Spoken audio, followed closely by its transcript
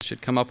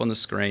should come up on the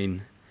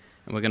screen,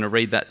 and we're going to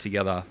read that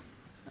together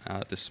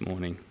this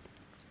morning.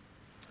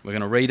 We're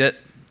going to read it,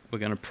 we're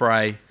going to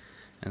pray,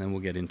 and then we'll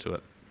get into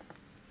it.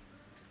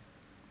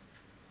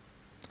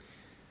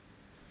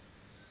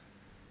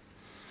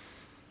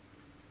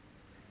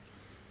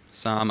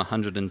 Psalm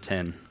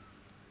 110.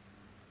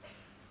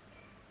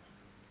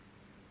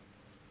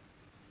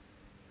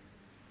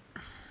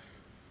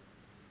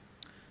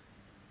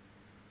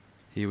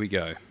 Here we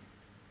go.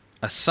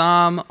 A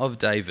psalm of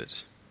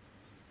David.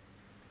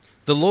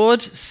 The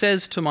Lord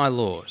says to my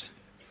Lord,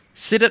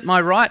 sit at my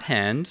right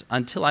hand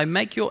until I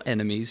make your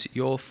enemies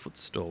your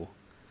footstool.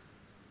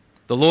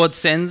 The Lord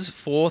sends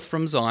forth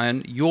from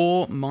Zion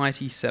your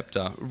mighty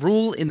scepter.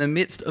 Rule in the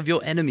midst of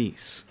your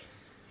enemies.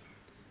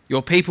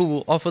 Your people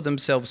will offer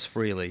themselves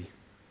freely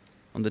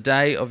on the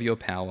day of your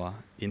power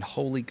in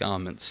holy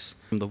garments.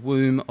 From the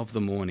womb of the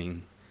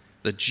morning,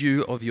 the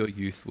dew of your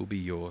youth will be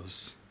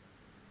yours.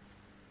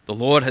 The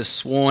Lord has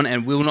sworn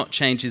and will not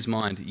change his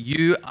mind.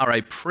 You are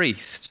a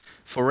priest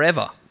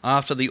forever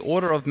after the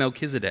order of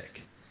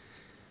Melchizedek.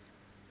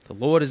 The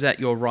Lord is at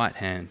your right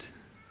hand.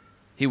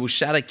 He will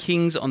shatter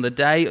kings on the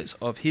day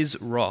of his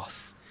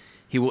wrath.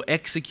 He will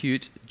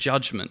execute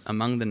judgment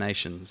among the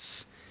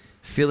nations,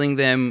 filling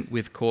them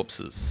with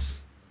corpses.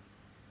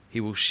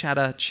 He will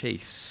shatter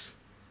chiefs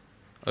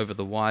over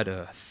the wide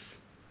earth.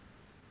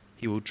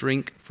 He will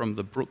drink from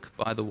the brook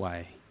by the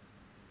way.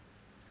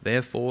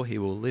 Therefore he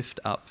will lift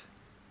up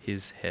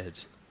his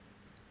head.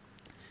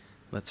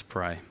 Let's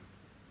pray.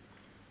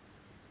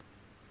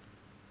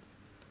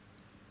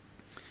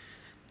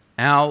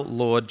 Our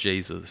Lord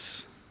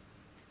Jesus,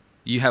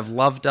 you have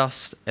loved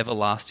us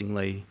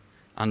everlastingly,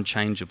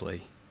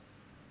 unchangeably.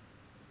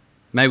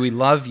 May we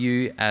love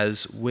you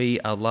as we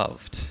are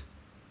loved.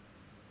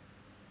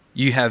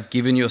 You have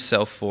given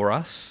yourself for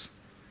us.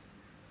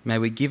 May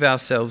we give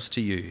ourselves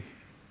to you.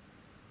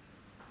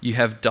 You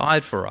have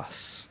died for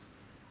us.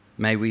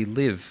 May we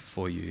live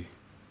for you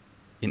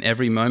in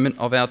every moment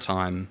of our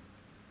time,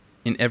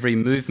 in every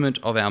movement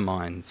of our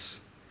minds,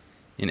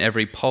 in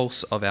every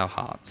pulse of our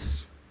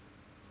hearts.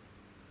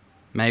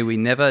 May we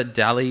never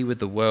dally with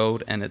the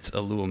world and its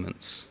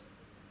allurements,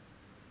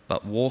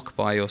 but walk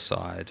by your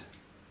side,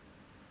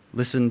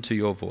 listen to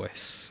your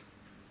voice,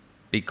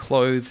 be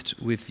clothed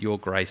with your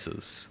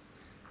graces,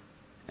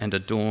 and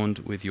adorned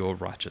with your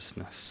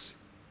righteousness.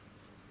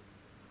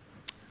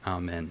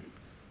 Amen.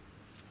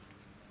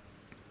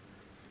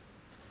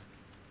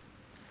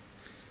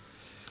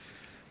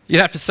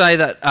 You'd have to say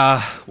that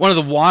one of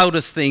the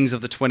wildest things of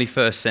the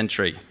 21st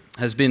century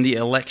has been the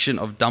election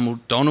of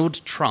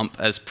Donald Trump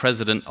as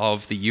president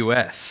of the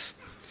US.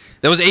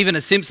 There was even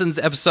a Simpsons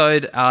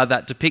episode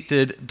that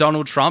depicted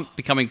Donald Trump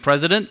becoming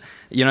president,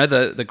 you know,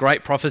 the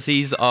great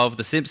prophecies of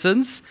the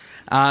Simpsons.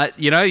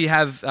 You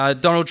have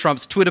Donald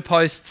Trump's Twitter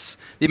posts,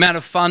 the amount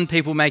of fun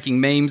people making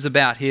memes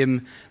about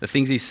him, the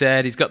things he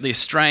said. He's got the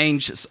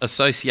strange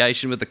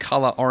association with the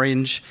colour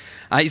orange.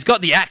 He's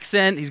got the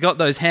accent, he's got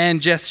those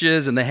hand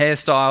gestures and the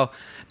hairstyle.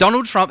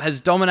 Donald Trump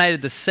has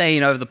dominated the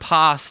scene over the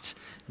past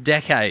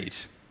decade.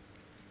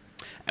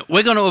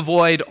 We're going to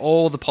avoid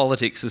all the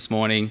politics this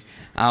morning,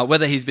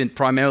 whether he's been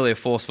primarily a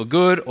force for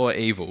good or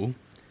evil.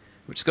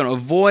 We're just going to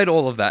avoid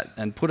all of that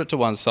and put it to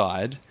one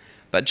side.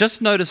 But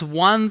just notice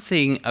one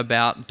thing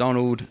about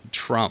Donald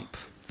Trump,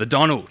 the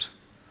Donald,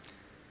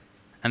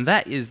 and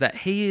that is that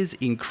he is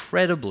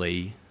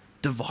incredibly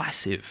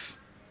divisive.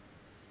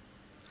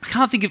 I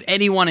can't think of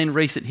anyone in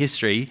recent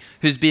history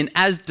who's been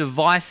as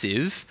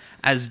divisive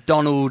as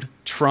Donald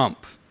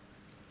Trump.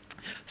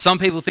 Some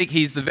people think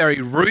he's the very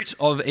root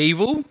of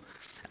evil.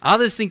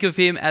 Others think of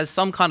him as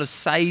some kind of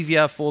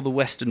saviour for the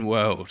Western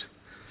world.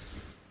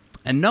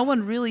 And no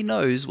one really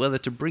knows whether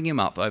to bring him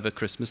up over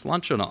Christmas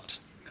lunch or not.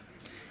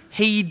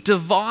 He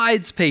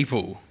divides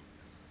people.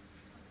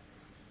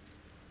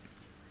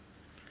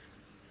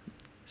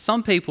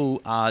 Some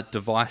people are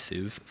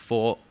divisive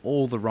for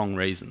all the wrong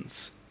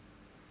reasons.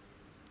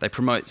 They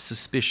promote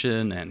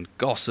suspicion and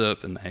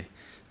gossip, and they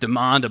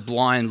demand a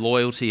blind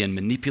loyalty and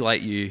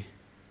manipulate you.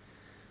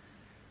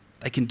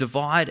 They can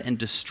divide and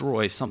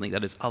destroy something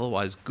that is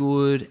otherwise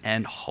good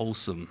and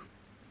wholesome.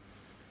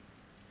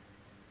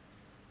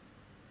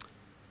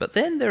 But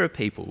then there are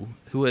people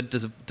who are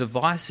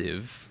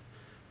divisive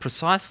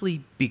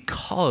precisely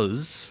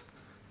because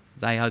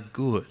they are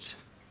good.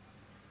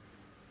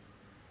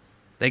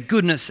 Their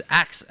goodness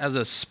acts as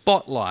a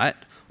spotlight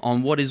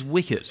on what is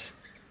wicked.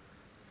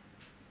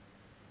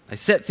 They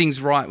set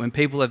things right when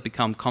people have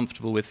become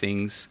comfortable with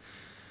things,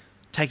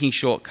 taking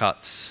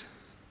shortcuts,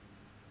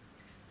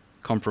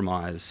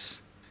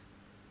 compromise,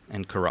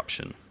 and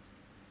corruption.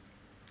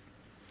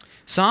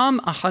 Psalm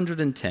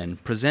 110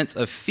 presents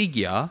a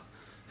figure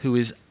who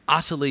is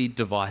utterly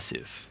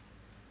divisive.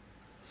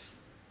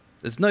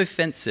 There's no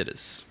fence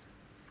sitters.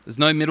 There's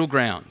no middle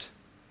ground.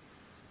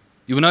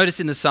 You will notice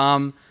in the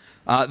psalm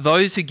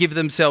those who give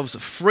themselves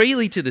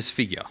freely to this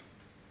figure,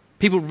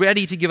 people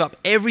ready to give up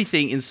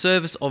everything in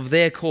service of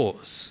their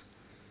cause.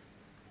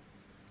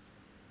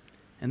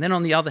 And then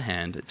on the other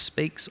hand, it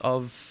speaks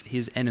of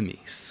his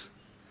enemies.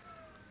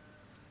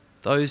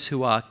 those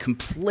who are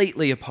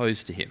completely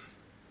opposed to him.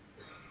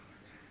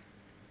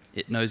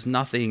 It knows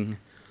nothing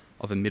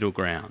of a middle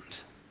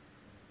ground.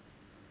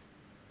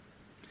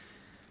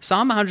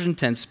 Psalm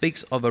 110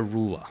 speaks of a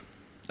ruler,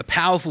 a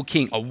powerful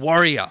king, a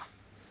warrior.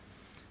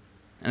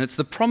 And it's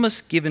the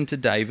promise given to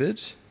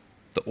David,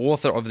 the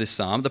author of this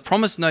psalm, the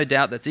promise, no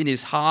doubt, that's in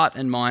his heart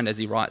and mind as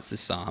he writes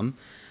this psalm.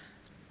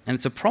 And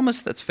it's a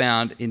promise that's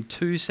found in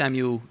 2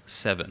 Samuel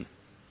 7.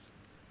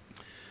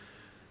 It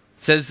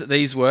says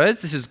these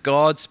words. This is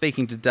God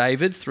speaking to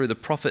David through the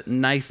prophet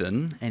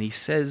Nathan, and he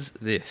says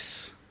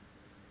this: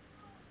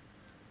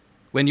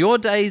 "When your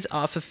days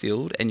are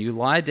fulfilled and you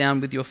lie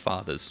down with your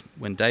fathers,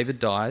 when David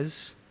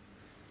dies,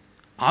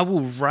 I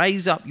will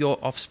raise up your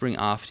offspring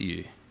after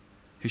you,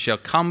 who shall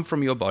come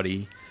from your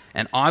body,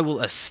 and I will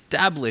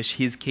establish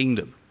his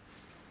kingdom.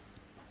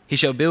 He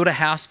shall build a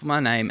house for my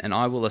name, and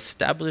I will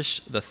establish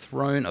the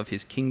throne of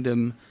his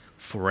kingdom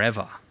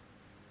forever.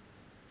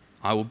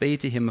 I will be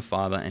to him a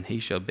father, and he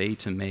shall be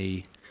to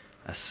me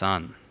a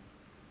son."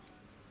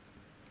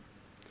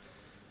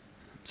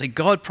 So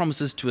God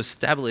promises to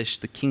establish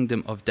the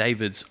kingdom of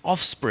David's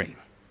offspring,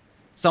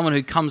 someone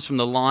who comes from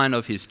the line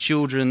of his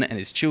children and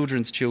his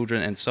children's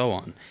children and so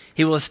on.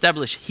 He will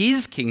establish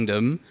his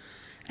kingdom,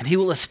 and he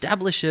will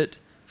establish it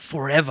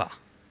forever.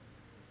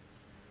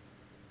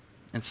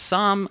 And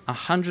Psalm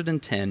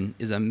 110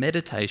 is a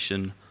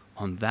meditation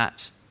on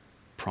that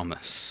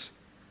promise.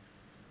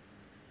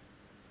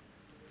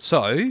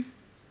 So,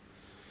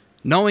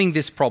 knowing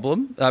this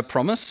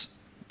promise,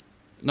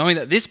 knowing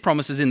that this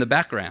promise is in the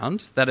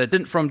background, that a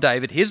descendant from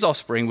David, his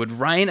offspring, would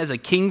reign as a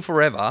king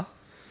forever,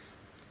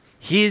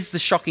 here's the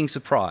shocking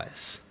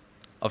surprise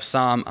of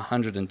Psalm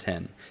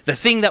 110. The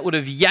thing that would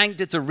have yanked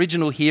its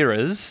original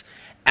hearers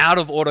out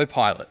of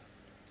autopilot.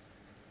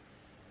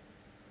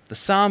 The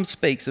psalm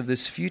speaks of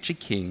this future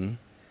king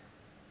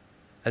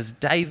as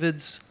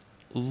David's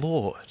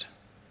Lord.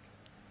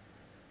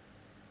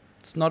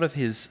 It's not of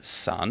his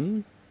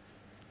son,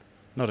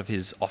 not of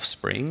his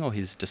offspring or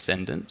his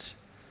descendant,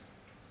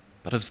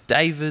 but of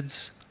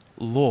David's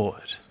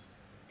Lord.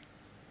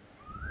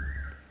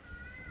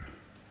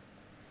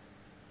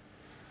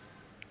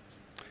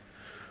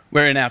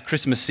 We're in our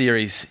Christmas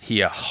series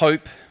here.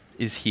 Hope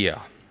is here.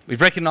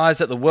 We've recognised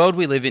that the world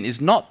we live in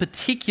is not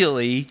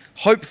particularly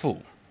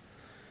hopeful.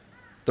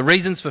 The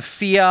reasons for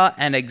fear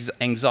and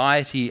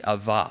anxiety are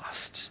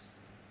vast.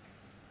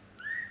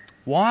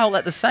 While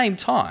at the same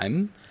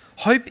time,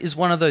 hope is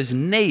one of those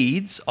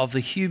needs of the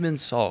human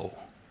soul.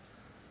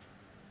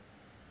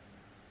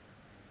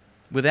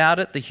 Without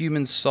it, the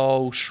human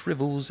soul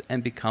shrivels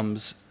and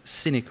becomes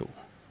cynical.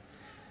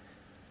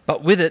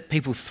 But with it,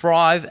 people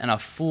thrive and are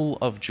full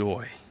of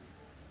joy.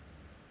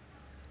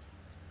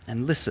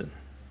 And listen,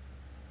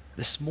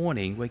 this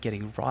morning we're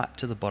getting right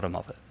to the bottom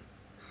of it.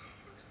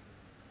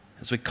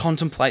 As we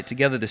contemplate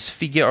together this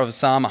figure of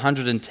Psalm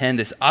 110,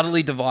 this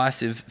utterly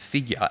divisive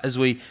figure, as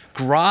we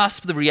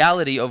grasp the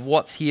reality of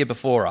what's here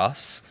before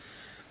us,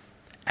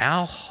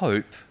 our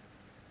hope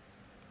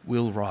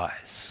will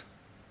rise.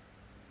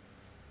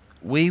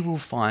 We will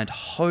find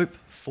hope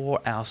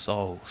for our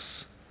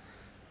souls.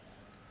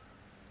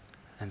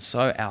 And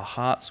so our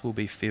hearts will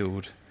be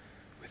filled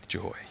with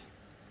joy.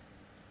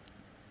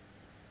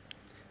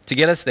 To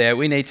get us there,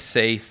 we need to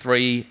see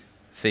three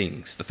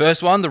things. The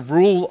first one, the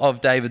rule of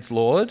David's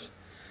Lord.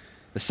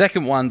 The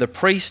second one, the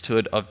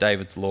priesthood of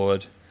David's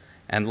Lord.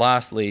 And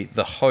lastly,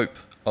 the hope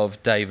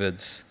of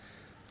David's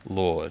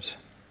Lord.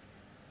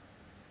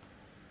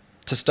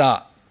 To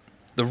start,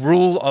 the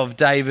rule of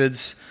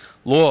David's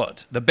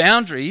Lord. The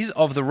boundaries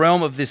of the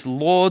realm of this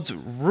Lord's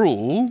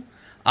rule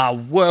are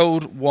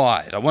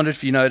worldwide. I wonder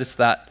if you noticed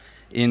that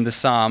in the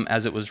psalm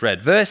as it was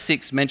read. Verse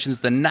 6 mentions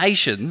the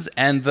nations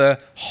and the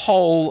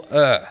whole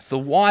earth, the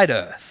wide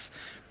earth,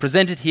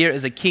 presented here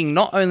as a king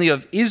not only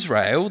of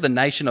Israel, the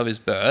nation of his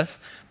birth,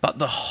 but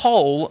the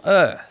whole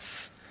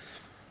earth.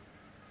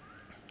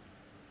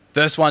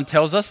 Verse 1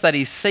 tells us that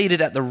he's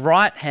seated at the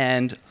right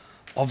hand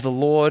of the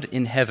Lord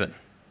in heaven.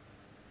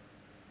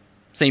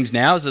 Seems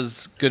now is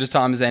as good a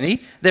time as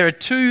any. There are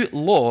two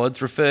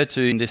lords referred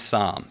to in this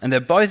psalm, and they're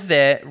both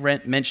there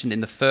mentioned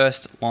in the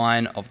first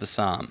line of the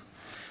psalm.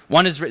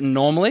 One is written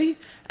normally,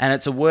 and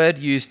it's a word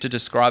used to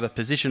describe a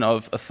position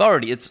of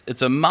authority.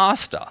 It's a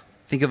master.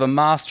 Think of a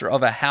master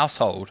of a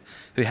household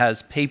who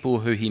has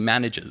people who he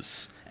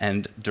manages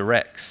and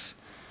directs.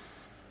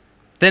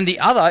 Then the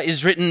other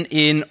is written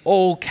in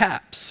all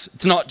caps.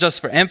 It's not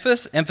just for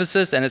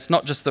emphasis, and it's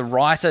not just the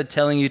writer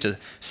telling you to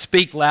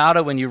speak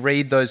louder when you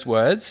read those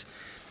words.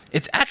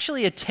 It's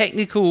actually a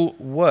technical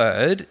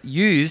word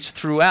used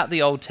throughout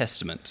the Old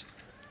Testament.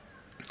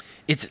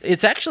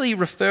 It's actually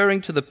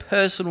referring to the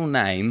personal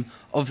name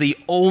of the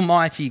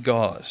Almighty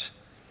God,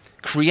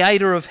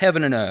 creator of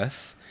heaven and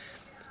earth,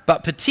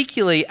 but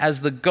particularly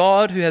as the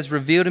God who has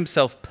revealed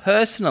himself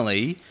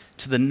personally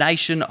to the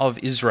nation of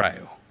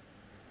Israel.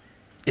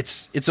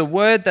 It's a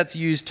word that's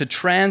used to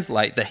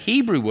translate the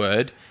Hebrew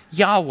word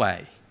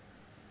Yahweh.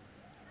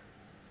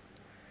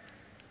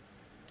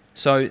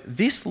 So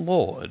this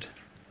Lord,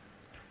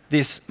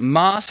 this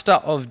master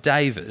of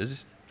David,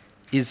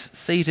 is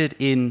seated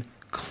in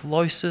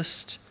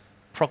closest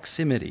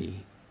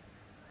proximity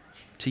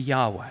to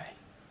Yahweh.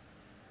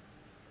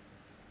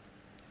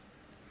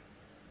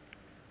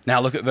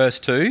 Now look at verse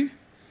 2.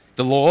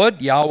 The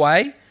Lord,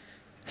 Yahweh,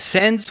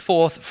 sends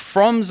forth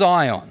from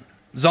Zion,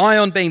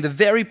 Zion being the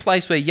very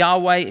place where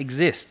Yahweh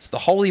exists, the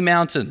holy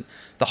mountain,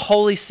 the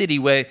holy city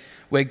where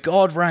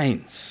God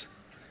reigns.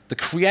 The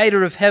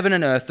creator of heaven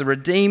and earth, the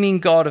redeeming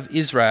God of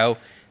Israel,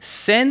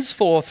 sends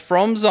forth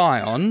from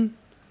Zion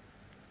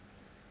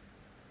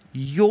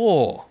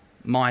your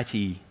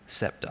mighty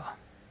scepter.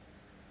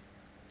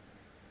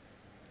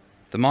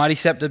 The mighty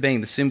scepter being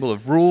the symbol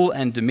of rule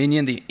and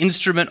dominion, the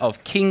instrument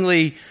of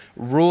kingly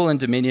rule and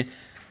dominion.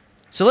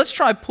 So let's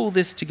try and pull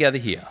this together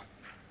here,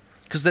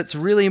 because that's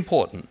really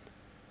important.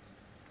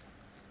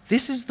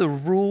 This is the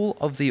rule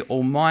of the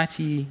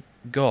Almighty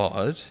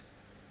God,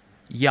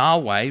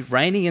 Yahweh,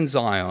 reigning in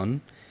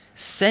Zion,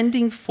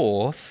 sending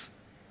forth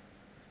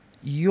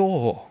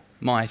your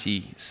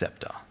mighty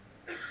scepter.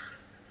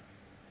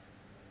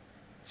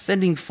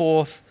 Sending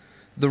forth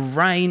the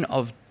reign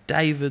of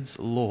David's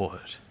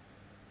Lord.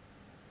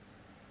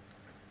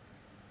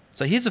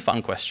 So here's a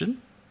fun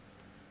question.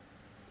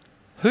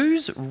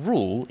 Whose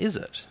rule is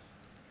it?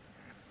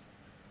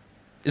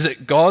 Is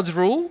it God's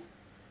rule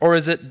or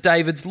is it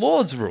David's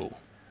Lord's rule?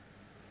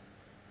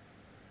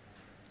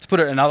 To put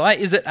it another way,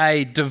 is it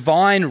a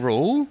divine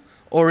rule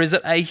or is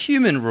it a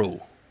human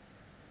rule?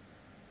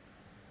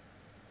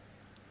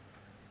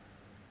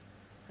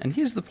 And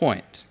here's the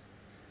point.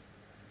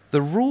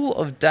 The rule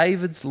of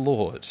David's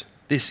Lord,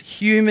 this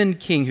human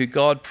king who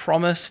God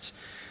promised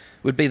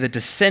would be the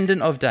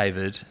descendant of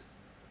David,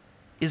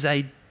 is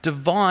a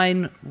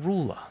divine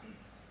ruler.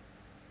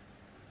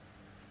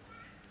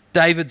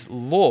 David's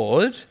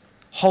Lord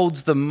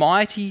holds the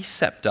mighty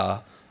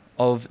scepter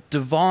of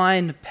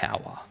divine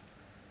power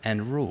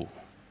and rule.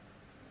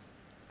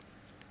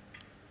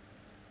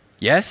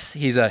 Yes,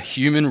 he's a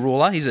human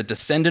ruler, he's a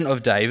descendant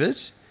of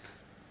David,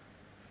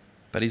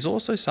 but he's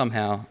also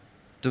somehow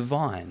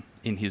divine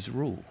in his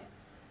rule.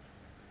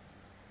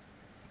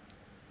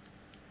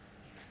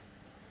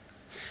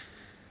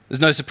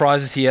 There's no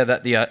surprises here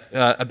that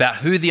about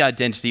who the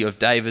identity of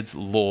David's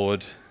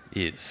Lord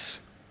is.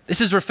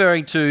 This is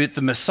referring to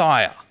the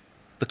Messiah,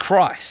 the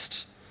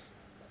Christ,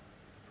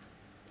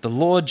 the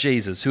Lord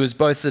Jesus, who is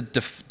both the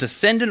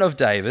descendant of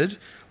David,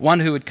 one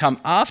who would come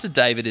after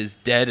David is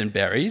dead and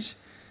buried,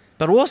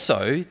 but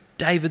also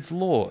David's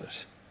Lord.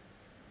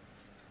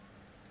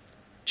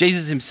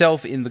 Jesus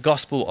himself in the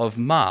Gospel of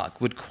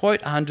Mark would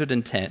quote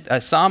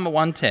Psalm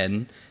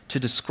 110 to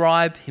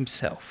describe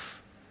himself.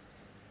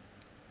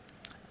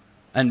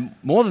 And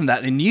more than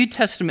that, the New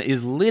Testament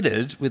is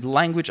littered with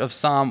language of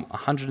Psalm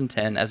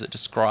 110 as it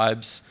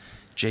describes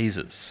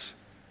Jesus.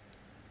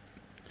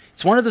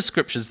 It's one of the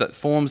scriptures that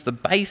forms the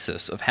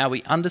basis of how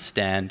we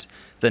understand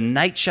the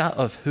nature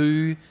of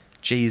who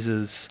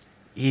Jesus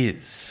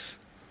is,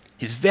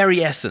 his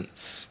very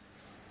essence.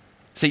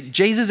 See,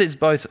 Jesus is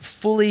both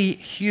fully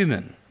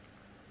human.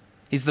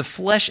 He's the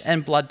flesh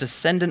and blood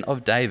descendant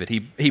of David.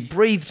 He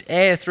breathed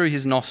air through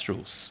his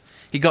nostrils.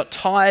 He got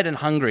tired and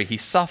hungry. He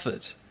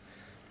suffered.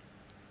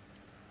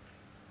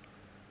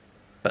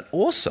 But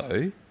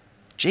also,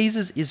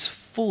 Jesus is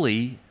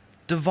fully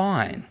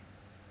divine.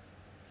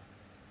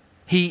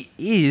 He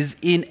is,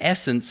 in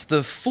essence,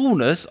 the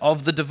fullness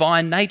of the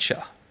divine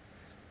nature.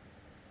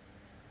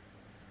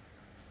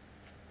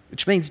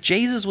 Which means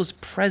Jesus was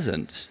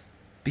present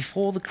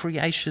before the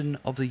creation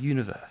of the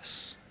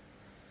universe.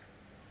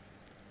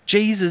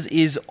 Jesus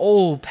is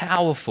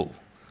all-powerful,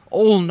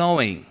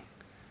 all-knowing,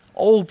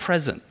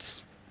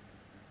 all-present.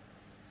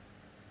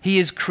 He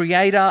is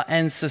creator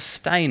and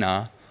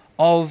sustainer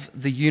of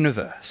the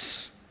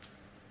universe.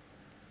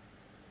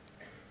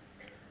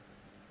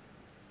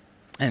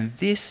 And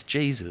this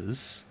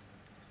Jesus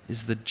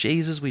is the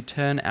Jesus we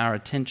turn our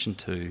attention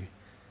to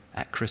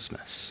at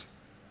Christmas.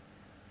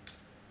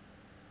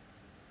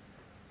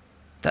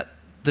 That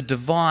the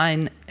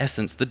divine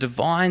essence, the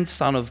divine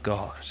Son of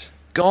God,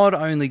 God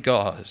only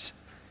God,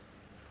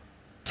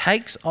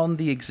 takes on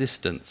the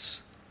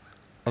existence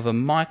of a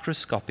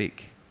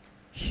microscopic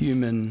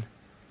human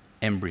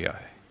embryo.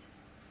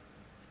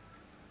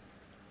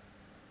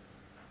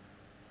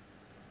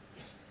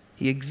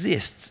 He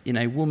exists in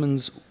a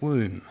woman's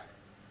womb,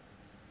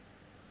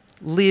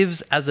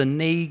 lives as a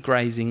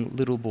knee-grazing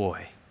little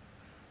boy,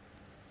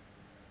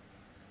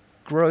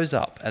 grows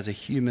up as a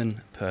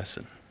human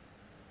person.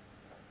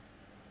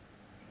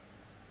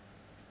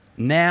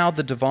 Now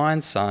the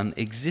divine Son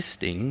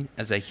existing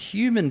as a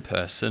human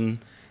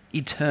person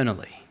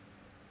eternally.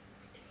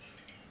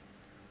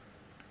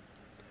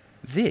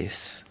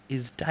 This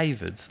is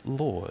David's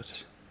Lord.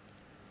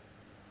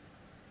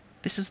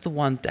 This is the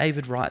one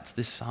David writes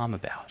this psalm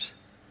about.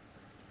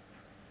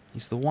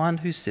 He's the one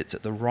who sits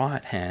at the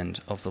right hand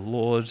of the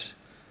Lord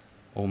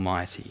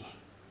Almighty.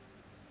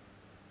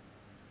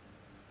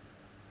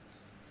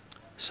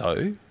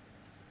 So,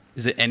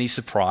 is it any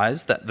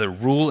surprise that the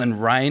rule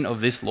and reign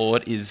of this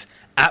Lord is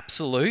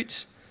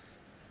absolute?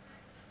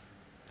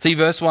 See,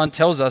 verse 1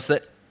 tells us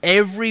that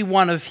every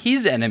one of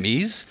his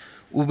enemies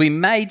will be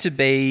made to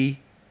be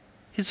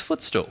his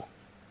footstool.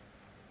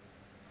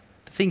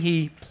 The thing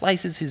he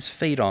places his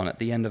feet on at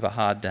the end of a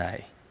hard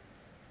day.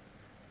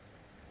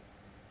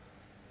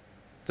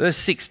 Verse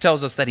 6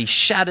 tells us that he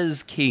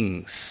shatters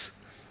kings,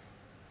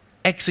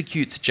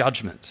 executes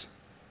judgment,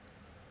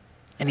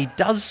 and he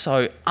does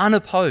so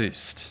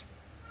unopposed.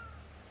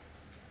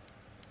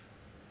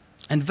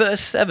 And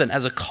verse 7,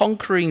 as a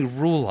conquering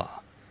ruler,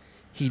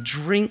 he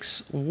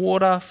drinks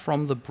water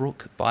from the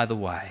brook by the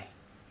way,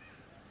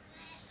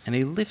 and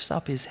he lifts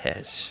up his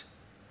head.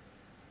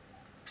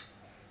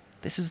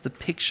 This is the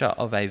picture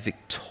of a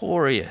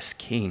victorious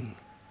king.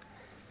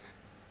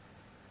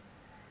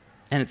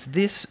 And it's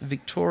this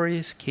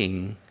victorious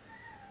king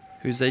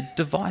who's a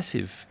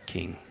divisive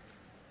king.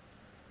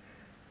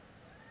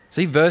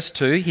 See, verse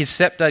 2, his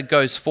scepter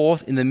goes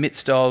forth in the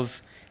midst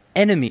of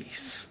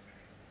enemies.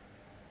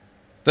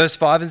 Verse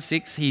 5 and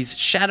 6, he's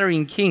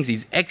shattering kings,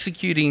 he's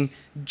executing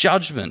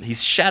judgment,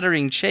 he's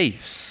shattering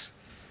chiefs.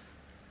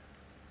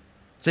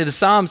 See, the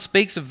psalm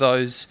speaks of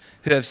those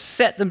who have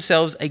set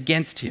themselves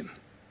against him.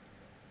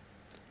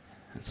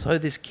 And so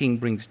this king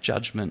brings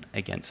judgment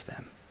against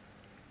them.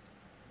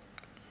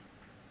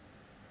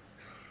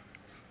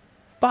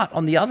 But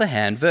on the other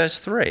hand, verse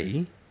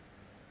 3,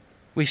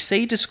 we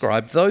see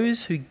described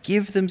those who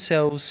give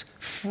themselves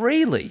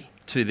freely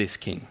to this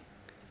king.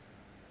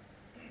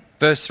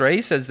 Verse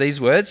 3 says these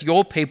words,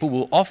 "Your people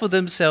will offer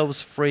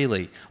themselves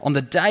freely on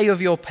the day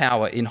of your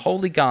power in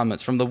holy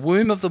garments from the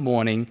womb of the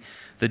morning.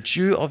 The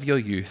dew of your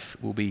youth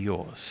will be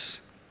yours."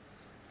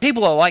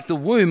 People are like the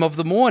womb of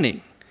the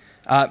morning,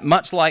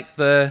 much like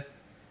the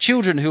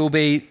children who will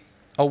be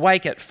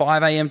awake at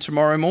 5 a.m.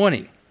 tomorrow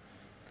morning.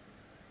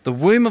 The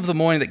womb of the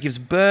morning that gives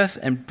birth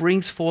and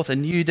brings forth a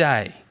new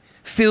day,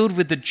 filled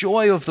with the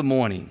joy of the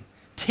morning,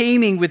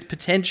 teeming with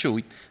potential,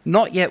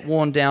 not yet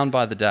worn down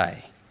by the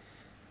day.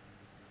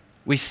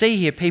 We see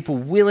here people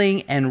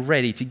willing and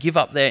ready to give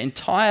up their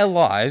entire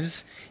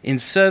lives in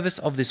service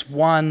of this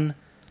one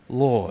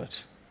Lord.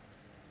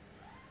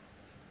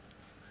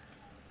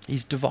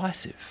 He's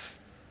divisive.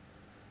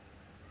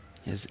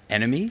 He has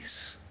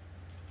enemies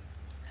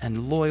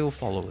and loyal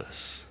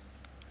followers,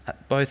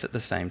 both at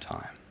the same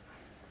time.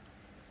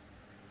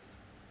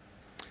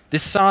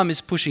 This psalm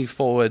is pushing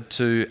forward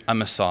to a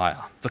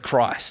Messiah, the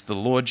Christ, the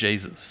Lord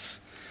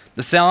Jesus.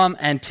 The psalm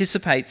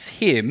anticipates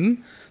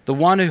him, the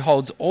one who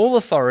holds all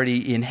authority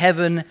in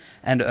heaven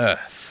and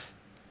earth.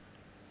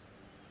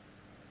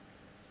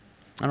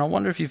 And I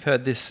wonder if you've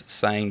heard this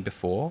saying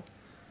before,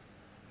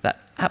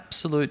 that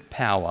absolute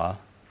power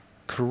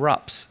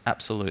corrupts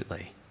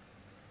absolutely.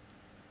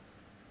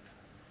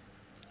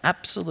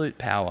 Absolute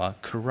power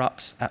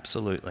corrupts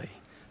absolutely.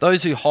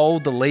 Those who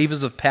hold the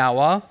levers of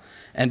power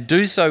and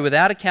do so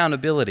without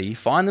accountability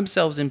find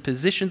themselves in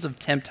positions of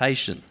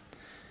temptation.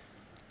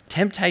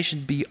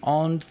 Temptation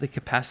beyond the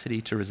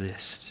capacity to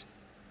resist.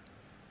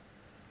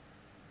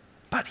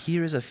 But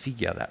here is a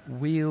figure that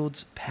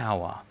wields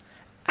power,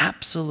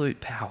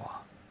 absolute power.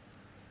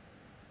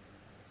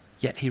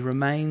 Yet he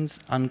remains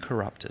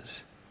uncorrupted.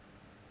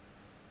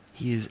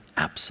 He is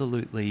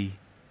absolutely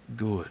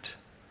good.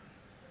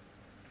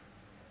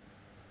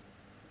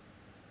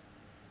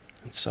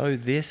 And so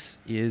this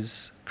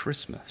is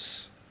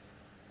Christmas.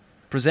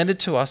 Presented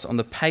to us on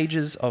the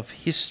pages of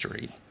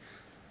history,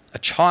 a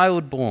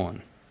child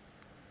born,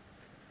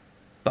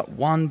 but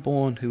one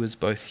born who is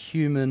both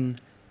human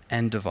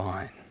and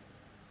divine.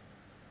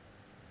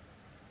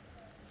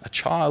 A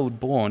child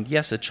born,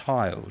 yes, a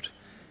child,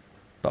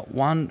 but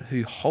one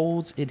who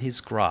holds in his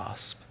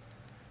grasp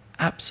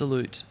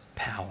absolute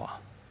power.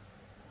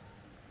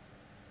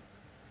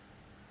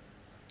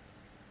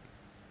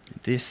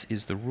 This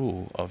is the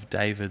rule of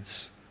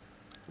David's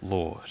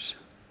Lord.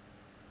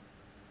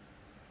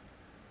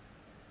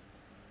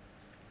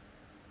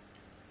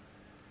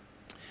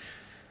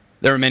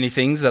 There are many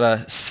things that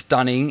are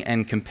stunning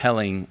and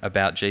compelling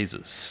about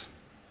Jesus.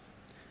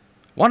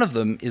 One of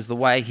them is the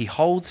way he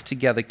holds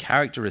together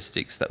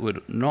characteristics that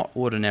would not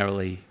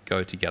ordinarily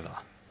go together.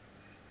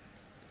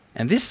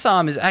 And this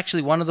psalm is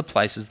actually one of the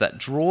places that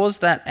draws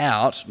that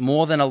out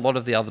more than a lot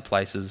of the other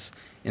places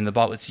in the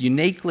Bible. It's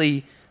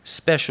uniquely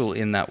special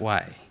in that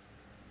way.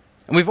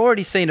 And we've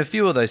already seen a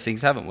few of those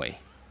things, haven't we?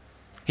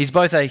 He's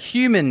both a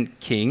human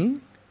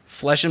king,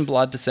 flesh and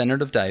blood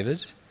descendant of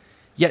David,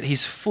 yet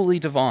he's fully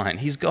divine.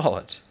 He's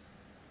God.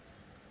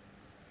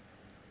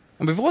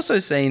 And we've also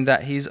seen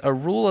that he's a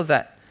ruler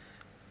that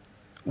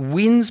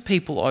wins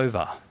people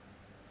over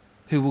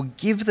who will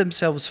give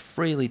themselves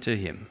freely to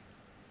him.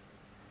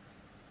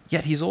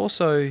 Yet he's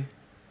also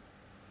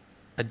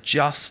a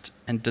just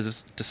and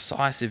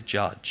decisive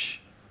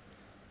judge.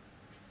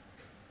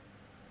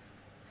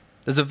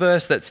 There's a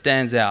verse that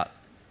stands out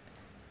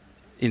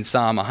in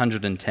Psalm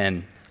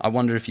 110. I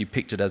wonder if you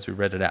picked it as we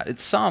read it out.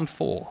 It's Psalm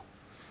 4.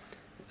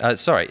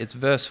 It's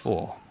verse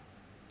 4.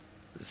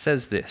 It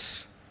says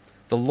this: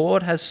 "The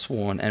Lord has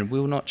sworn and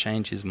will not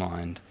change his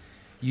mind.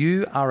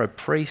 You are a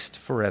priest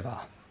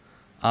forever,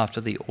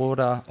 after the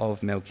order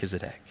of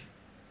Melchizedek."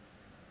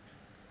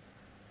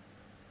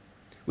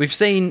 We've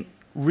seen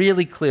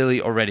really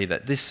clearly already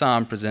that this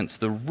psalm presents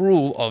the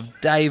rule of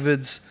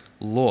David's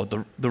Lord,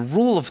 the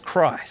rule of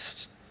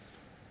Christ.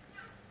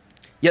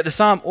 Yet the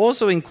psalm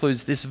also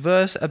includes this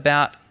verse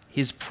about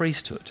his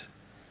priesthood.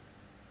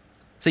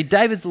 See,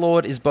 David's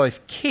Lord is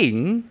both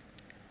king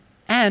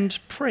and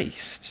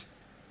priest.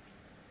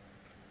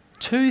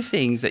 Two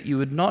things that you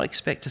would not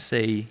expect to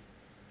see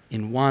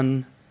in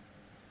one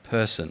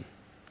person.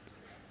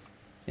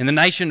 In the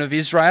nation of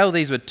Israel,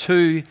 these were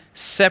two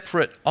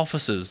separate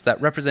offices that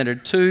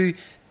represented two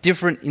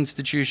different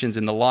institutions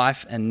in the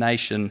life and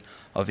nation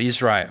of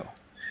Israel,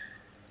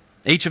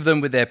 each of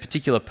them with their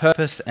particular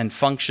purpose and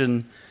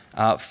function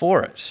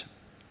for it.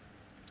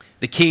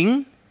 The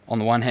king, on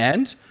the one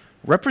hand,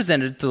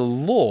 represented the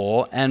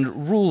law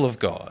and rule of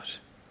God.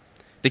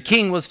 The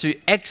king was to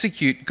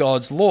execute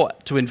God's law,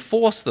 to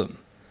enforce them.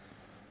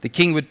 The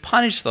king would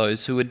punish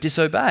those who would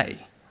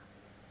disobey.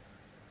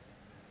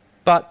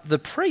 But the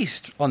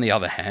priest, on the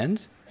other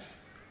hand,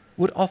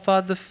 would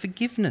offer the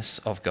forgiveness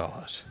of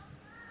God.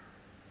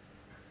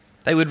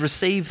 They would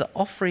receive the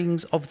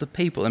offerings of the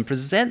people and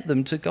present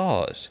them to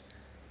God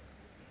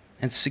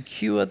and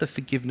secure the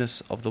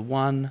forgiveness of the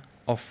one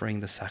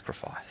offering the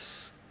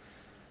sacrifice.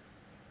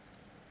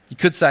 You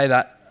could say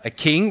that a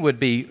king would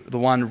be the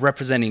one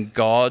representing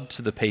God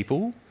to the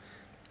people,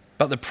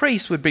 but the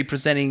priest would be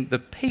presenting the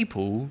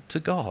people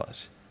to God.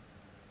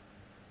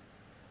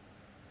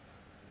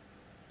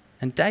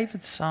 And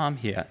David's psalm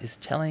here is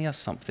telling us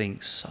something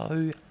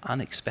so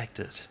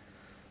unexpected,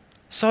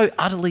 so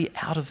utterly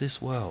out of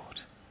this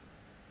world.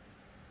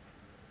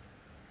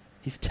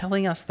 He's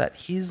telling us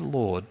that his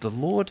Lord, the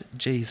Lord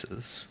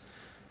Jesus,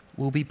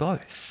 will be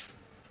both.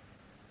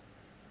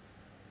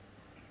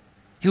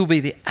 He will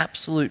be the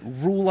absolute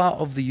ruler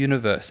of the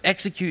universe,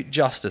 execute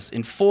justice,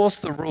 enforce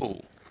the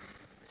rule.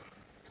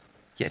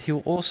 Yet he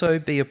will also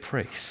be a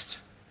priest.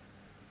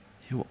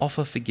 He will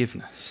offer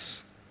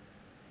forgiveness.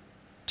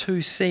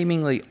 Two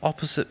seemingly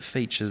opposite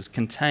features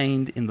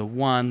contained in the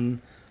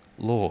one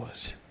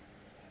Lord.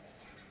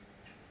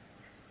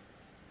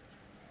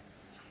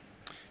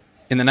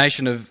 In the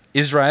nation of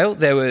Israel,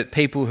 there were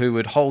people who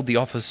would hold the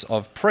office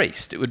of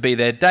priest. It would be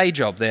their day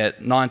job, their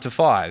 9 to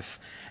 5.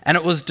 And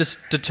it was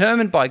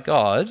determined by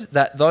God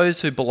that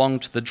those who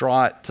belonged to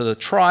the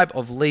tribe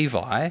of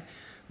Levi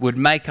would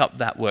make up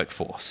that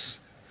workforce.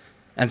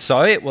 And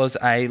so it was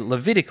a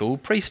Levitical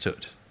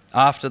priesthood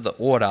after the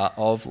order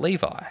of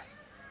Levi.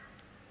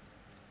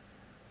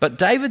 But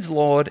David's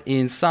Lord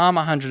in Psalm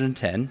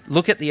 110,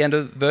 look at the end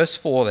of verse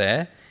 4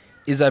 there,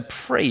 is a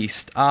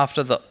priest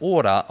after the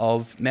order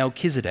of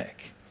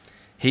Melchizedek.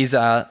 He's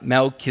a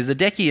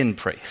Melchizedekian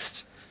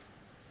priest.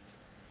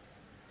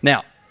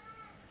 Now,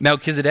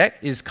 Melchizedek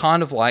is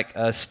kind of like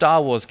a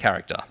Star Wars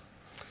character.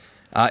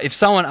 If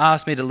someone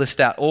asked me to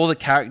list out all the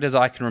characters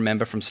I can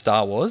remember from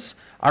Star Wars,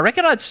 I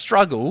reckon I'd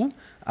struggle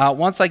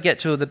once I get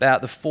to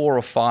about the 4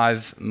 or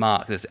 5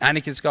 mark. There's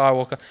Anakin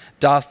Skywalker,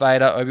 Darth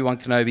Vader, Obi-Wan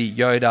Kenobi,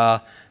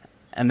 Yoda,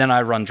 and then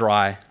I run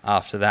dry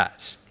after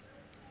that.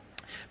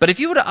 But if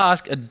you were to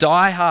ask a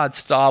die-hard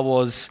Star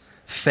Wars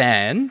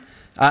fan,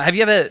 have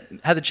you ever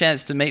had the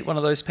chance to meet one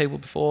of those people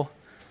before?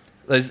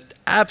 Those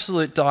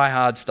absolute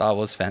die-hard Star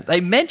Wars fans. They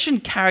mention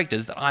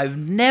characters that I've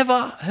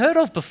never heard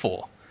of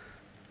before.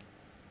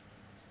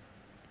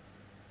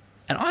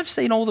 And I've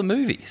seen all the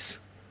movies.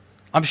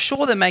 I'm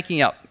sure they're making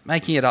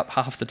it up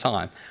half the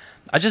time.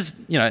 I just,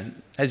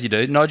 as you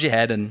do, nod your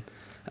head and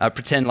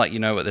pretend like you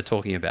know what they're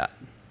talking about.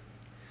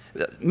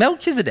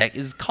 Melchizedek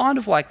is kind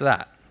of like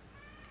that.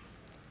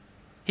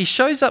 He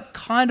shows up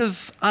kind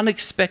of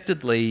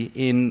unexpectedly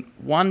in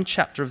one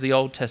chapter of the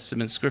Old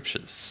Testament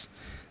scriptures.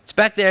 It's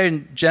back there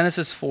in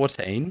Genesis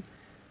 14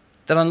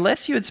 that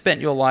unless you had spent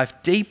your life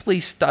deeply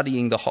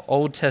studying the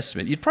Old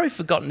Testament, you'd probably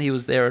forgotten he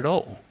was there at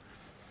all.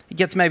 He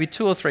gets maybe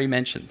 2 or 3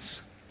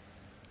 mentions.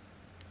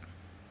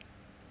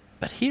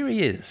 But here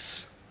he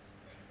is.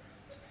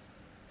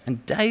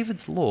 And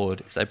David's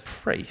Lord is a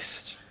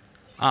priest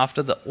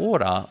after the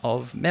order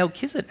of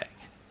Melchizedek.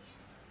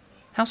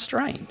 How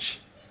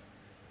strange.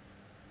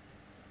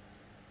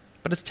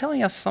 But it's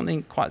telling us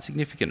something quite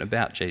significant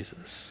about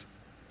Jesus.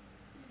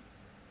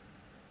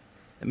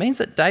 It means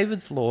that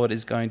David's Lord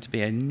is going to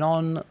be a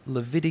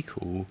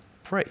non-Levitical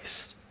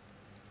priest.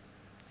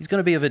 He's going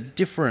to be of a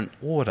different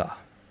order.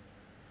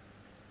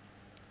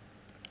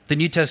 The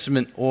New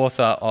Testament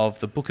author of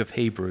the book of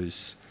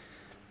Hebrews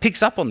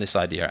picks up on this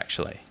idea,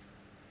 actually,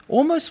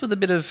 almost with a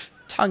bit of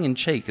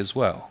tongue-in-cheek as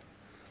well.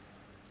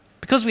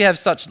 Because we have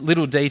such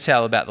little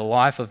detail about the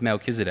life of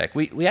Melchizedek,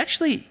 we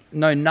actually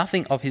know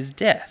nothing of his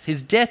death.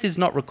 His death is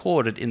not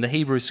recorded in the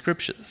Hebrew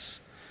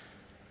scriptures.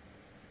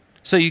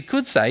 So you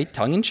could say,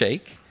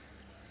 tongue-in-cheek,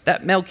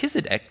 that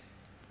Melchizedek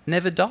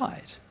never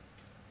died.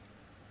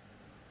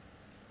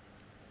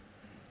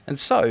 And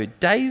so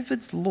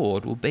David's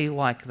Lord will be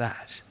like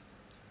that.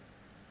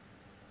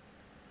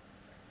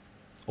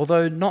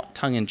 Although not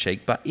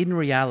tongue-in-cheek, but in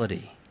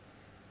reality,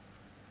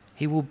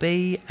 he will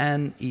be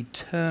an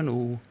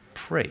eternal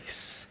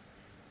priest.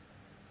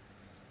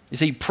 You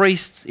see,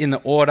 priests in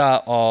the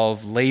order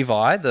of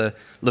Levi, the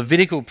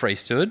Levitical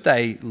priesthood,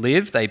 they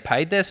lived, they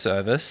paid their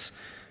service,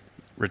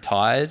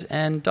 retired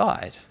and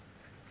died.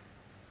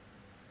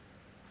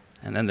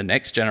 And then the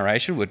next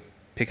generation would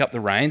pick up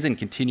the reins and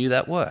continue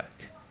that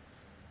work.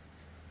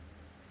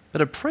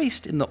 But a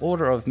priest in the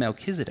order of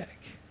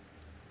Melchizedek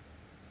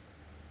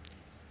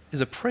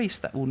is a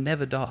priest that will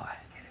never die.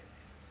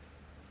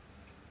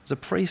 Is a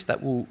priest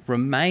that will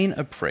remain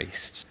a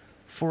priest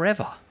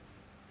forever.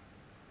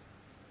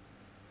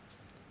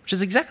 Which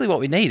is exactly what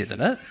we need,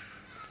 isn't it?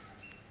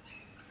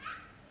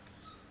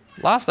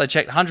 Last I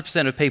checked,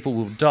 100% of people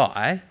will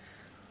die.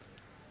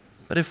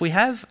 But if we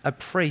have a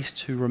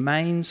priest who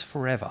remains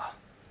forever,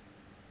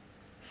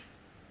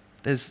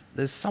 there's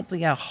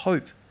something our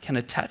hope can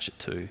attach it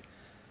to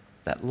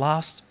that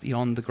lasts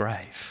beyond the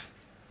grave.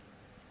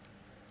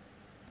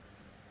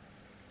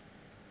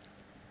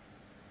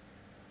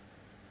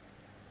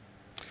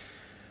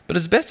 But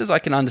as best as I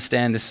can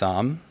understand this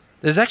psalm,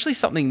 there's actually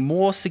something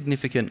more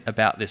significant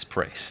about this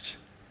priest.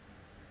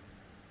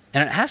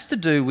 And it has to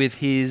do with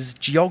his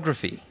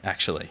geography,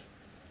 actually.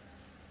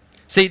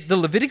 See, the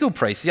Levitical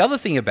priests, the other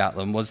thing about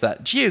them was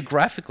that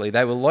geographically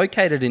they were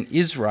located in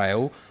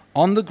Israel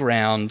on the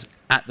ground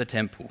at the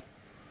temple.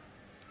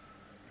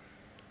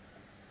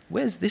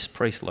 Where's this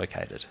priest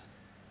located?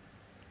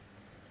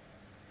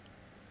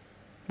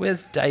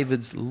 Where's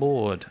David's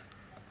Lord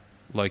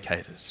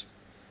located?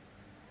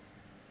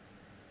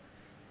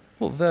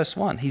 Well, verse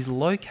 1, he's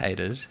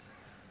located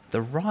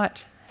the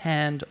right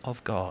hand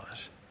of God.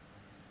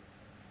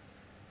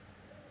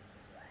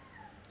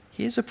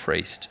 Here's a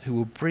priest who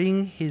will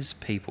bring his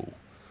people,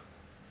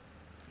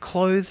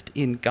 clothed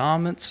in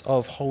garments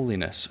of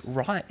holiness,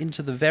 right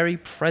into the very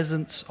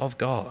presence of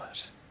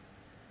God.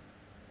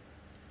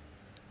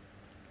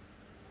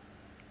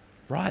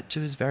 Right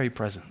to his very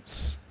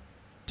presence,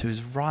 to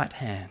his right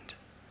hand.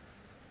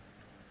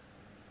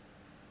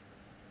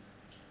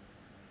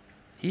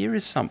 Here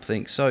is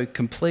something so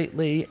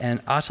completely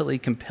and utterly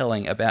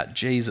compelling about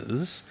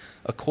Jesus,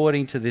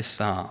 according to this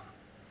psalm.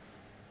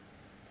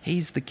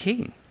 He's the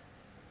king.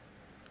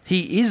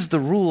 He is the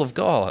rule of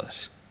God.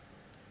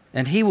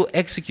 And he will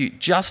execute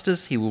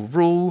justice, he will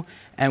rule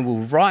and will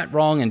right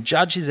wrong and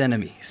judge his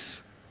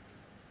enemies.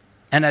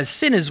 And as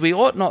sinners, we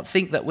ought not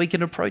think that we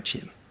can approach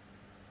him.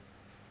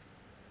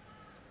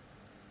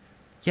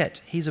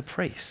 Yet he's a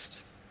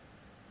priest.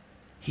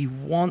 He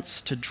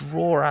wants to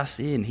draw us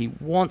in. He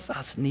wants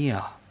us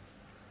near.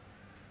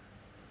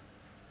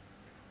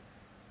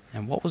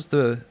 And what was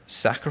the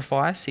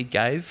sacrifice he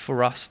gave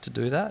for us to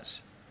do that?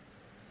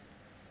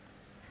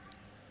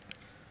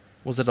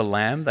 Was it a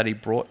lamb that he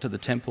brought to the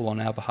temple on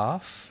our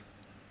behalf?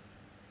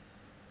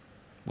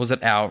 Was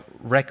it our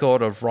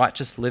record of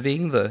righteous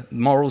living, the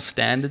moral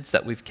standards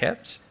that we've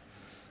kept?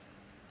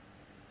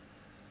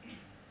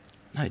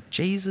 No,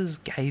 Jesus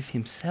gave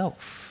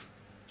himself.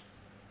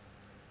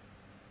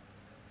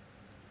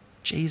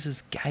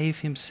 Jesus gave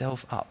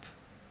himself up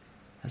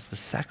as the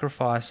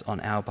sacrifice on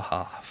our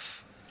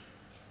behalf.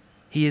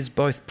 He is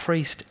both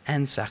priest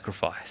and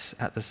sacrifice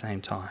at the same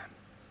time.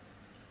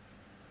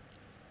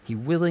 He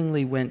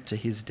willingly went to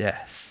his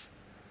death.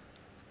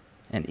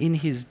 And in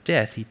his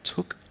death, he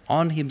took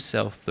on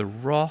himself the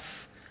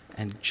wrath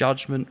and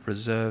judgment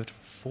reserved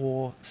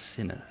for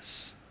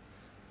sinners.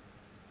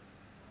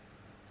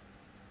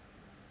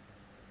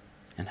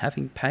 And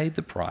having paid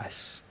the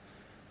price,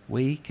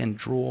 we can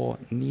draw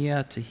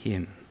near to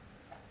him.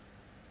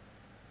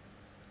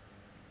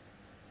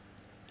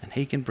 And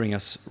he can bring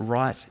us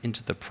right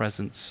into the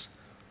presence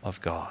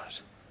of God.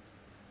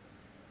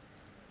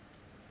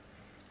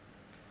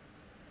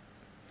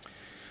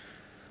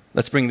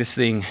 Let's bring this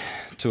thing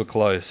to a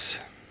close.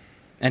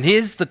 And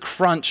here's the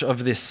crunch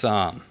of this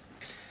psalm.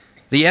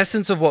 The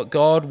essence of what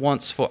God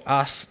wants for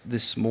us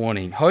this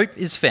morning. Hope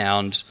is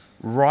found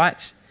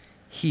right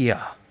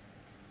here.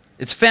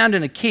 It's found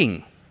in a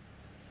king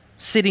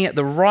sitting at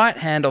the right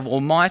hand of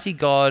Almighty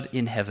God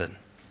in heaven.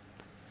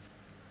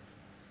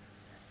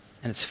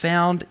 And it's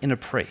found in a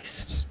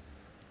priest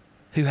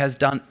who has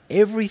done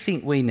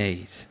everything we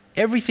need,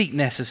 everything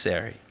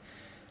necessary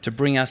to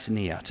bring us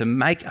near, to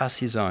make us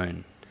his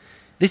own.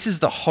 This is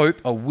the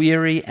hope a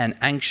weary and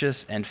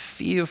anxious and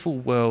fearful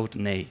world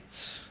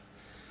needs.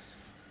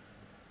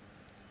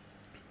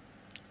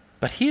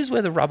 But here's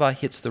where the rubber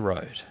hits the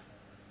road.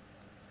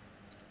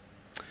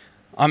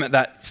 I'm at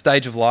that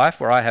stage of life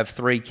where I have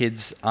 3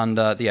 kids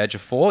under the age of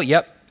 4.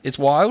 Yep, it's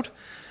wild.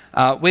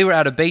 We were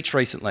at a beach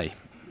recently,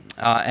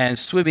 and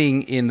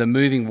swimming in the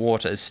moving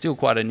water is still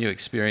quite a new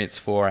experience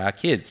for our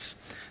kids.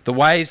 The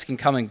waves can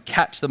come and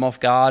catch them off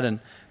guard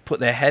and put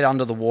their head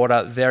under the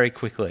water very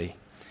quickly.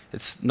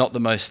 It's not the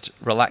most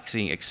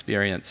relaxing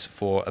experience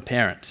for a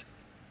parent.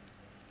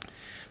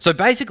 So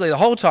basically, the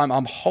whole time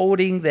I'm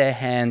holding their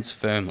hands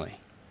firmly.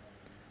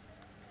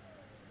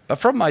 But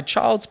from my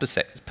child's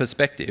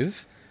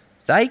perspective,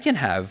 they can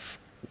have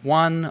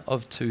one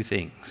of 2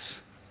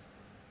 things,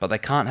 but they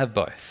can't have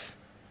both.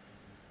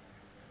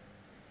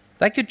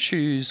 They could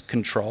choose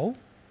control,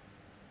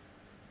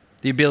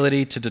 the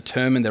ability to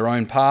determine their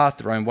own path,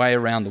 their own way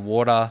around the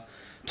water,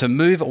 to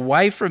move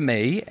away from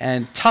me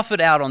and tough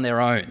it out on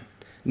their own.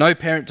 No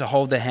parent to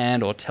hold their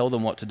hand or tell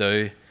them what to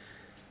do.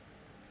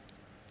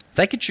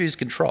 They could choose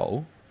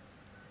control,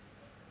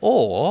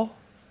 or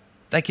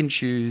they can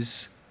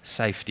choose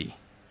safety.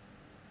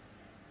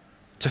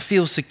 To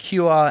feel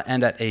secure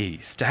and at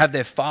ease, to have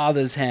their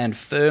father's hand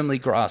firmly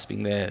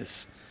grasping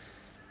theirs.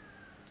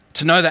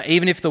 To know that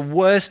even if the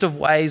worst of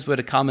waves were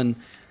to come and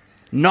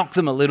knock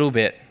them a little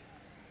bit,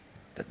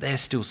 that they're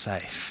still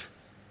safe.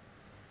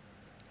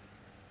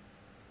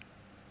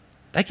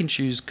 They can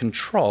choose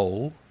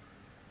control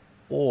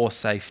or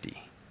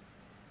safety.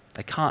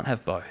 They can't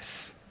have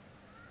both.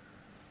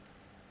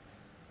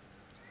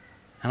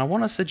 And I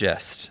want to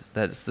suggest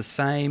that it's the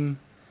same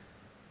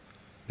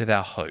with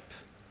our hope.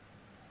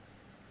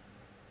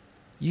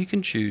 You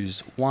can choose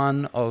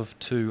one of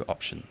two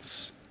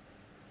options.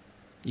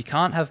 You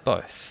can't have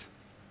both.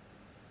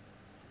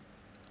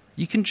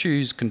 You can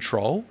choose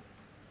control,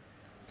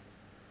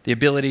 the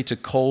ability to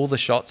call the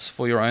shots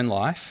for your own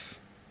life,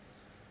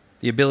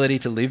 the ability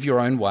to live your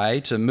own way,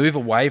 to move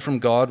away from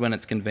God when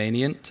it's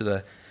convenient,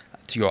 to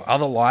your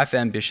other life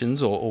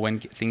ambitions or when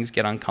things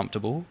get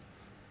uncomfortable.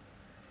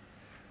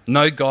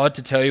 No God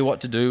to tell you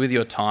what to do with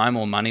your time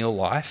or money or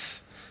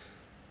life.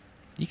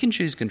 You can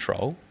choose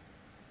control.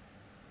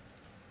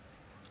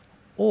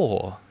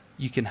 Or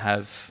you can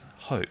have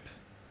hope.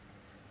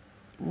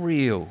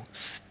 Real,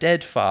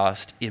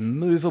 steadfast,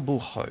 immovable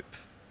hope.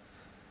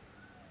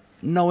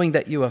 Knowing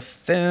that you are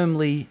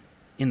firmly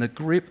in the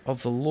grip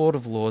of the Lord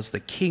of Lords, the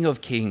King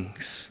of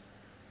Kings.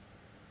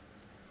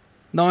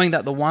 Knowing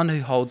that the one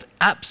who holds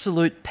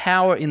absolute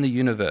power in the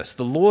universe,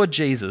 the Lord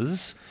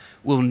Jesus,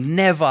 will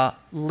never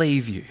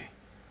leave you.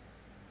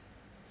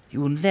 He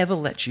will never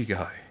let you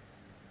go.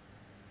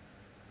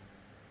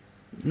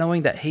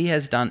 Knowing that he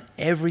has done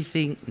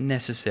everything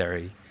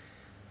necessary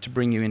to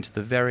bring you into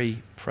the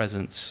very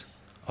presence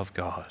of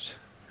God.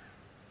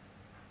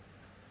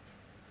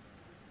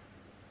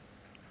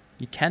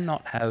 You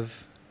cannot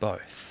have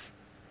both.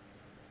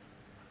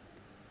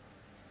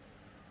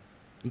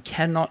 You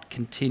cannot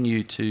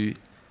continue to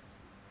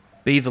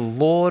be the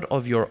Lord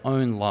of your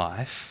own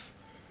life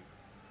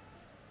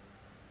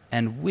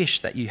and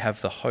wish that you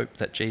have the hope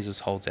that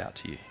Jesus holds out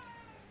to you.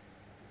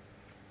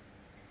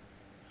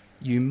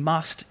 You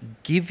must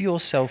give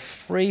yourself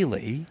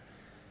freely,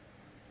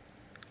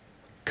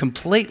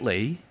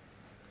 completely,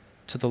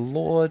 to the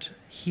Lord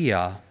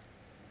here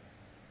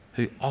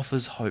who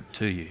offers hope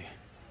to you.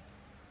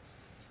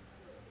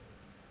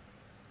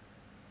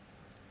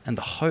 And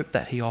the hope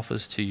that he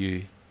offers to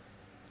you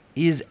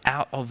is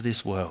out of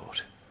this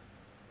world.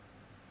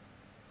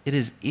 It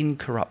is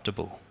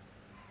incorruptible,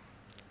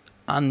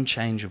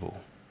 unchangeable,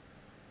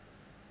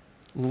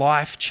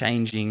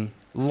 life-changing,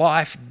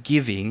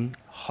 life-giving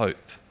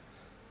hope.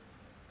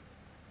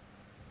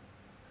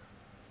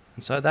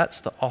 And so that's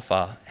the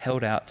offer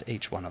held out to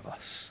each one of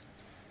us.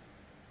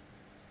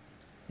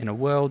 In a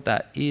world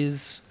that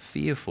is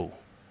fearful,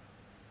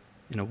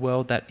 in a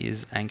world that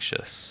is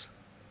anxious,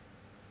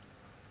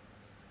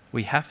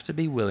 we have to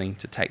be willing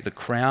to take the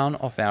crown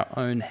off our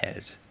own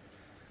head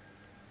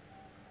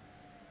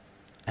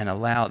and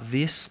allow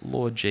this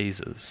Lord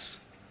Jesus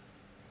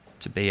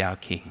to be our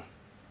King.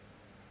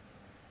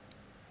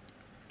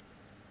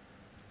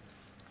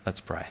 Let's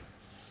pray.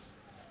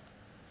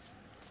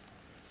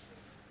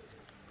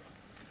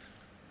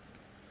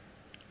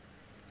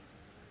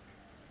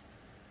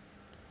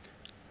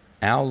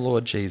 Our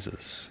Lord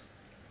Jesus,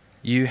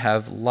 you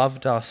have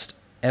loved us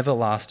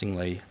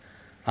everlastingly,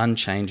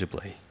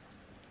 unchangeably.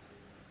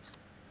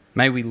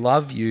 May we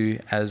love you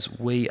as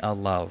we are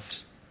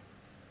loved.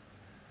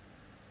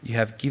 You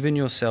have given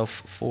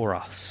yourself for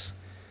us.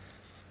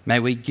 May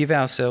we give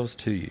ourselves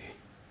to you.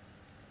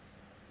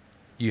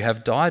 You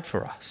have died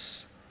for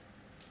us.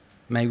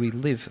 May we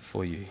live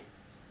for you.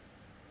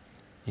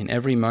 In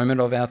every moment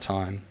of our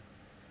time,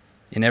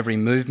 in every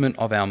movement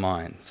of our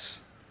minds,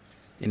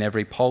 in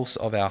every pulse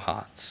of our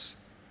hearts.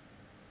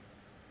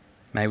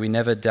 May we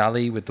never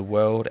dally with the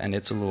world and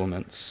its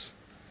allurements,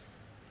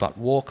 but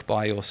walk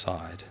by your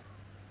side.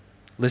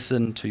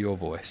 Listen to your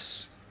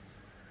voice.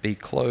 Be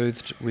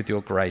clothed with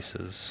your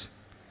graces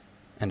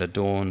and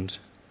adorned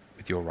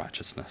with your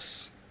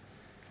righteousness.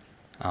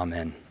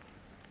 Amen.